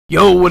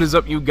Yo, what is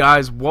up, you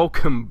guys?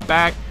 Welcome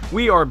back.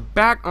 We are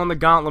back on the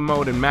Gauntlet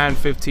Mode in Madden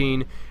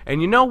 15,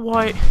 and you know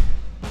what?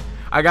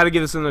 I gotta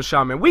give this another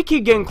shot, man. We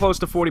keep getting close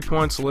to 40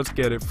 points, so let's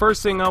get it.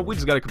 First thing up, we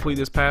just gotta complete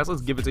this pass.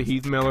 Let's give it to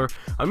Heath Miller.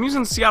 I'm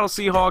using the Seattle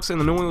Seahawks and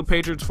the New England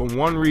Patriots for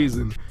one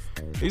reason.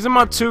 These are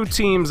my two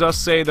teams, I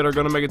say, that are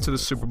gonna make it to the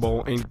Super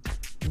Bowl, and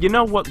you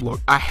know what?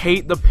 Look, I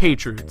hate the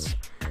Patriots.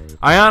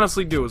 I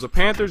honestly do. As a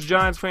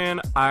Panthers-Giants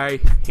fan, I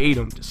hate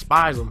them,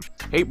 despise them,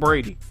 hate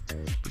Brady.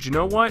 But you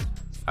know what?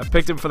 I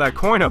picked him for that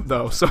coin up,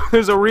 though, so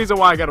there's a reason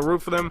why I got to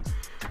root for them.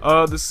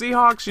 The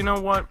Seahawks, you know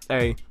what?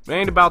 Hey, it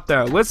ain't about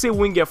that. Let's see if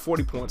we can get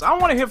 40 points. I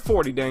want to hit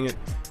 40, dang it.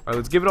 All right,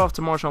 let's give it off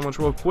to Marshawn Lynch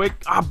real quick.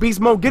 Beast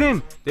mode, get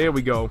in. There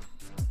we go.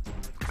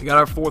 We got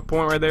our 4th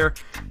point right there.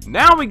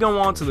 Now we go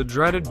on to the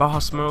dreaded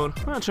boss mode.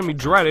 Well, it shouldn't be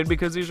dreaded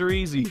because these are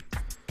easy.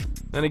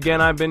 Then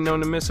again, I've been known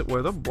to miss it. Where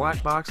are the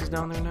black boxes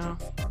down there now?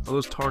 Oh,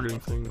 those targeting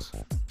things.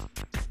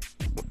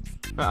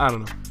 I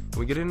don't know. Can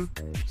we get in?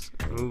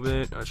 Move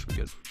it. That should be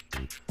good.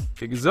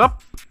 Kick is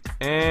up.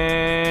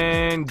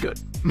 And good.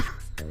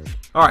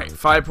 Alright,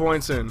 5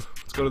 points in.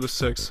 Let's go to the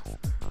 6.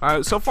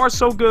 Alright, so far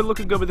so good.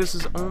 Looking good, but this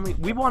is only...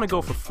 We want to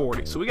go for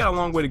 40, so we got a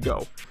long way to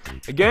go.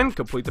 Again,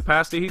 complete the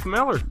pass to Heath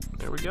Miller.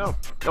 There we go.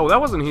 Oh,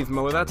 that wasn't Heath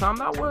Miller that time.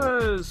 That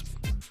was...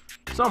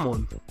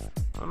 someone.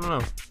 I don't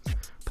know.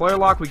 Player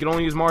lock, we can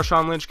only use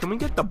Marshawn Lynch. Can we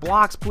get the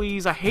blocks,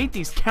 please? I hate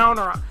these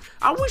counter...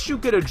 I wish you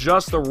could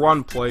adjust the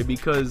run play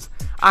because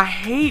I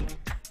hate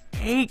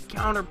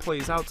counter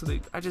plays out to the...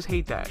 I just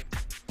hate that.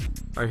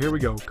 Alright, here we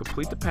go.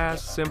 Complete the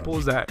pass. Simple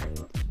as that.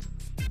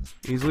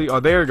 Easily.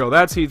 Oh, there you go.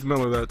 That's Heath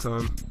Miller that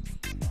time.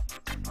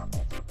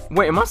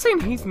 Wait, am I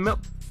saying Heath Miller?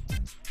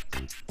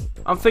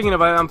 I'm thinking of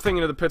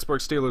the Pittsburgh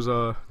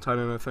Steelers tight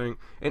end, I think.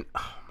 And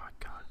oh my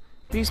god.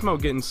 Beast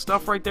mode getting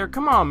stuff right there.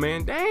 Come on,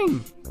 man.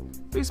 Dang.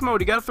 Beast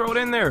mode, you gotta throw it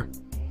in there.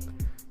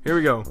 Here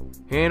we go.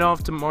 Hand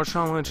off to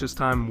Marshawn Lynch this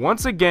time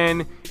once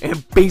again,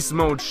 and beast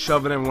mode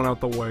shoving everyone out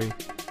the way.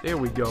 There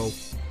we go.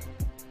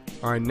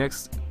 Alright,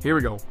 next. Here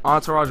we go.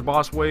 Entourage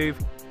boss wave.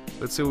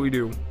 Let's see what we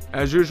do.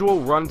 As usual,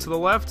 run to the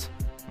left.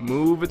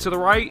 Move it to the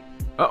right.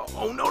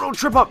 Oh, no,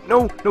 trip up.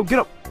 No, get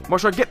up.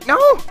 Marshawn, get. No.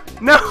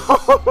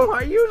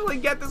 I usually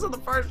get this on the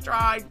first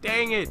try.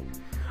 Dang it.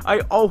 I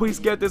always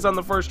get this on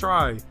the first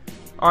try.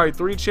 Alright,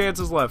 3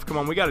 chances left. Come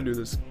on, we got to do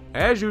this.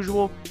 As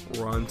usual,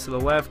 run to the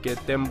left. Get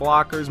them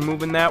blockers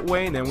moving that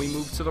way. And then we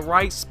move to the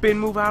right. Spin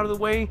move out of the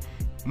way.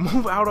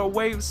 Move out of our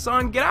way,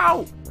 son. Get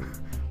out.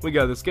 We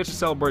got this. Get your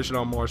celebration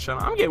on,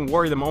 Marshawn. I'm getting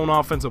worried that my own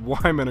offensive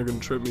linemen are going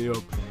to trip me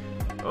up.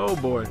 Oh,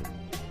 boy.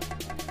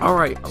 All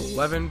right,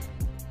 11.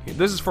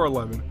 This is for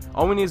 11.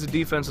 All we need is a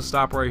defense to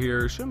stop right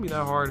here. Shouldn't be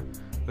that hard.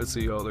 Let's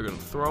see. Oh, they're going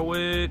to throw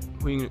it.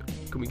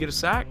 Can we get a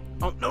sack?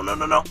 Oh, no. Oh,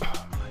 my God.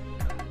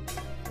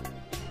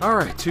 All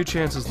right, 2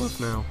 chances left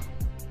now.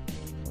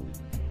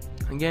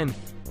 Again,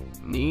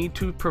 need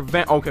to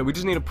prevent. Okay, we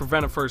just need to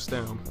prevent a first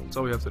down. That's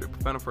all we have to do.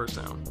 Prevent a first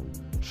down.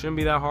 Shouldn't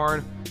be that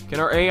hard. Can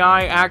our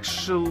AI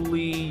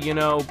actually, you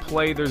know,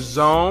 play their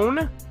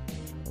zone?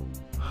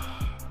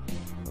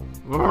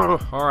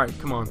 Alright,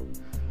 come on.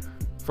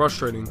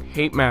 Frustrating.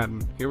 Hate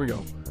Madden. Here we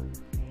go.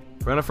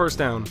 Prevent a first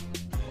down.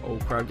 Oh,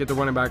 crap. Get the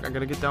running back. I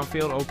gotta get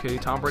downfield. Okay,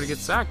 Tom Brady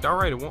gets sacked.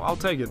 Alright, well, I'll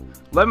take it.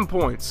 11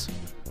 points.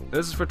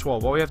 This is for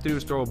 12. All we have to do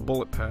is throw a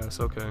bullet pass.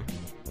 Okay.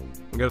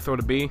 We gotta throw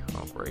to B.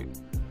 Oh, great.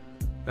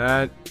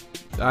 I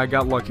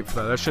got lucky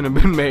for that. That shouldn't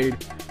have been made.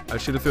 I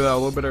should have threw that a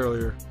little bit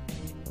earlier.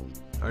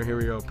 Alright, here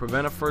we go.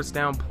 Prevent a first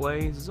down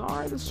play.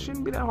 Alright, this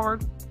shouldn't be that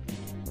hard.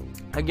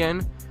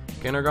 Again,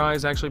 can our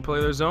guys actually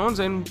play their zones?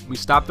 And we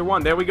stop the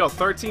run. There we go.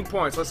 13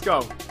 points. Let's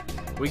go.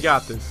 We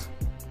got this.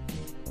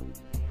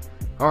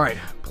 Alright,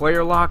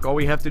 player lock. All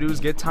we have to do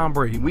is get Tom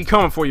Brady. We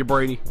coming for you,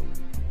 Brady.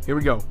 Here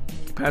we go.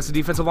 Pass the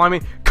defensive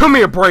lineman. Come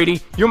here, Brady.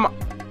 You're my...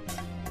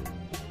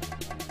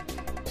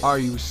 Are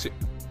you...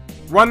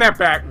 Run that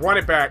back. Run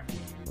it back.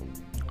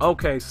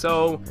 Okay,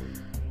 so...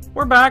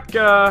 We're back.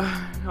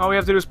 All we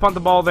have to do is punt the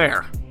ball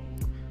there.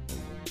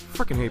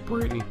 Freaking hate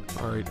Brady.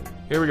 Alright,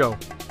 here we go.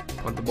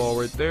 Punt the ball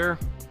right there.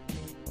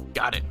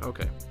 Got it.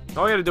 Okay.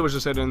 All we had to do was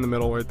just hit it in the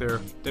middle right there.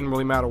 Didn't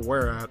really matter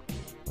where at.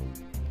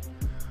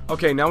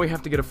 Okay, now we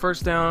have to get a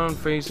first down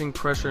facing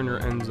pressure in your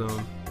end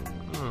zone.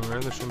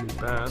 Alright, that shouldn't be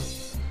bad.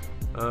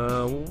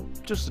 We'll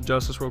just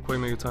adjust this real quick,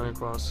 make it tiny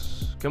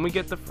across. Can we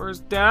get the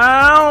first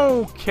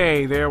down?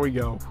 Okay, there we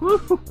go.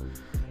 Woo.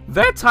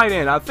 That tight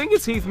end, I think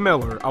it's Heath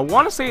Miller. I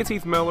want to say it's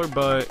Heath Miller,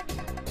 but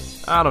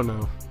I don't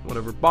know.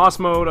 Whatever. Boss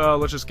mode,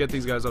 let's just get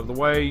these guys out of the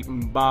way.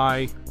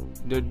 Bye.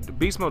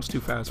 Beast mode's too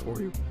fast for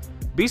you.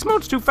 Beast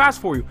mode's too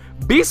fast for you.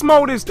 Beast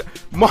mode is...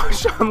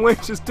 Marshawn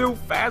Lynch is too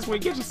fast for you.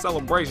 Get your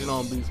celebration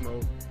on Beast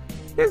mode.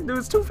 This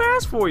dude's too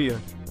fast for you.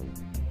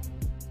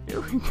 Here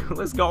we go.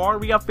 Let's go.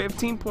 Alright, we got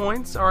 15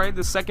 points. Alright,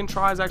 the second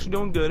try is actually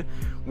doing good.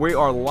 We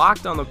are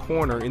locked on the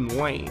corner in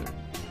lane.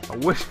 I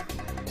wish...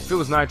 If it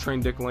was Night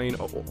Train Dick Lane.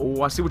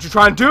 Oh, I see what you're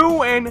trying to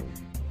do, and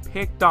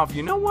picked off.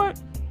 You know what?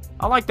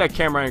 I like that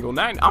camera angle.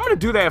 Now, I'm gonna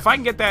do that if I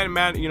can get that in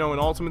Madden, you know, in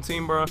Ultimate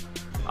Team, bro.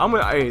 I'm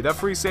gonna. Hey, that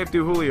free safety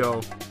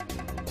Julio.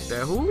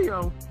 That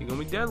Julio, he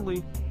gonna be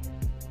deadly.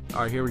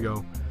 All right, here we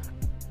go.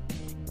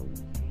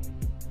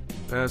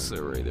 That's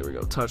it, right. There we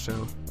go.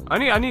 Touchdown. I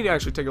need to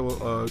actually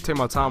take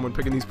my time when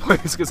picking these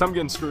plays because I'm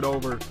getting screwed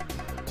over.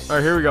 All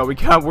right, here we go.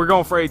 We're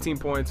going for 18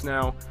 points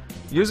now.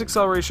 Use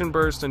acceleration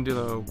burst and do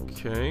the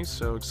okay.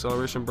 So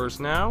acceleration burst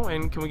now,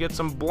 and can we get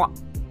some block?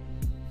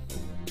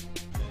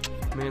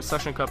 Man,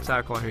 suction cup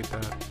tackle. I hate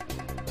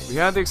that. We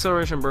had the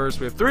acceleration burst.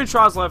 We have 3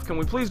 tries left. Can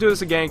we please do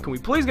this again? Can we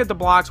please get the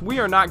blocks? We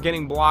are not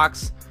getting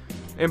blocks.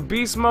 In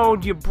beast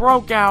mode, you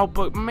broke out,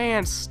 but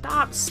man,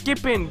 stop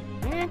skipping.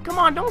 Man, come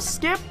on, don't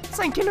skip. This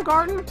ain't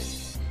kindergarten.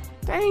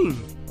 Dang.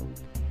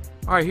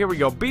 All right, here we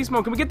go. Beast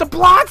mode. Can we get the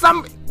blocks?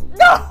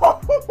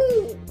 No.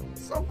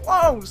 So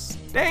close.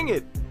 Dang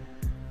it.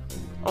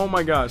 Oh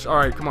my gosh. All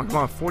right, come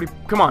on, 40.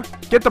 Come on,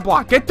 get the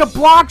block. Get the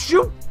blocks,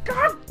 you.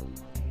 God.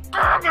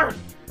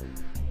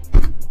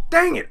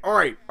 Dang it. All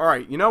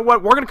right. You know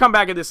what? We're gonna come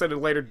back at this at a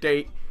later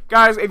date.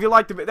 Guys, if you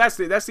liked the that's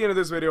the end of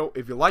this video.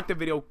 If you liked the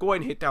video, go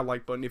ahead and hit that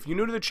like button. If you're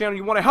new to the channel,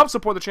 you want to help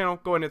support the channel,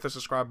 go ahead and hit the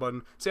subscribe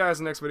button. See you guys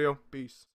in the next video. Peace.